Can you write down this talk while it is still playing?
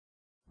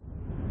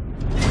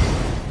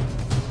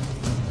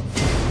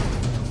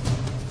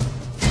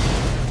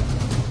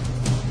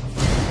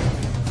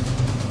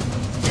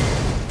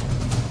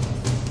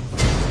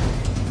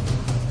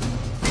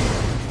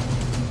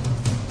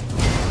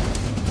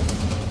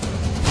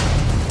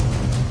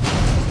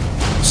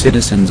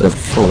Citizens of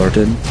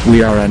Fullerton,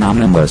 we are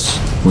anonymous.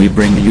 We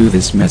bring you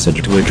this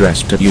message to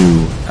address to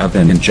you of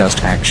an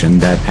unjust action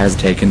that has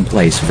taken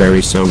place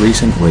very so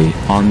recently.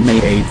 On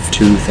May 8,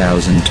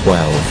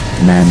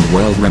 2012,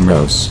 Manuel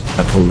Ramos,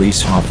 a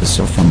police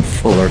officer from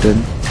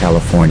Fullerton,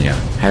 California,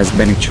 has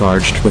been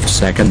charged with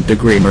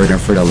second-degree murder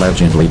for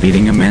allegedly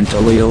beating a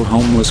mentally ill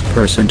homeless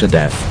person to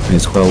death.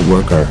 His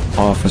co-worker,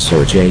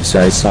 Officer J.C.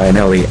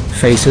 Cianelli,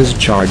 faces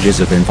charges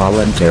of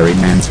involuntary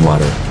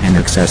manslaughter and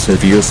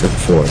excessive use of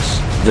force.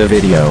 The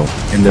video,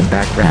 in the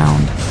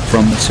background,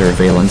 from the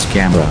surveillance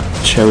camera,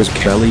 shows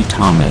Kelly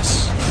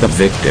Thomas, the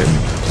victim,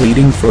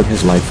 pleading for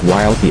his life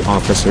while the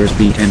officers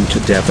beat him to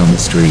death on the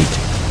street.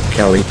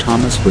 Kelly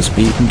Thomas was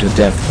beaten to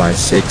death by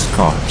 6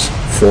 cops,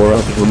 4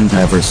 of whom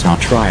never saw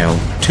trial,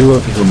 2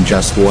 of whom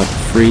just walked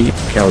free.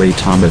 Kelly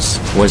Thomas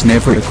was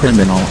never a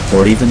criminal,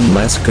 or even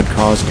less could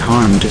cause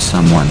harm to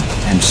someone,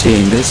 and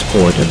seeing this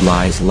ported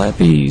lies let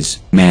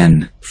these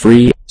men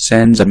free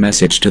sends a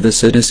message to the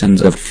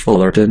citizens of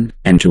Fullerton,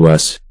 and to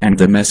us, and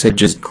the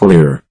message is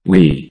clear: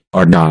 we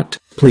are not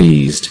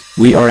pleased.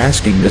 We are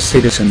asking the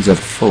citizens of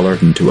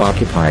Fullerton to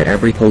occupy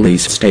every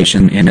police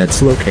station in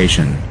its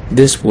location.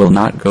 This will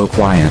not go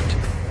quiet.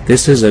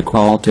 This is a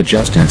call to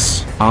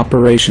justice.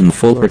 Operation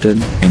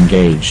Fullerton,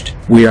 engaged.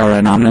 We are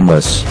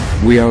anonymous.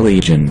 We are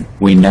legion.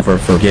 We never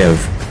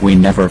forgive. We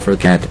never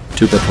forget.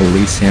 To the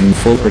police in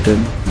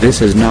Fullerton,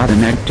 this is not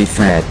an empty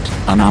threat.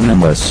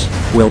 Anonymous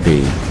will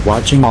be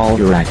watching all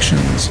your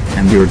actions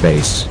and your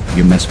base.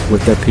 You mess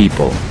with the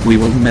people, we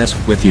will mess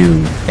with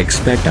you.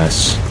 Expect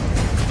us.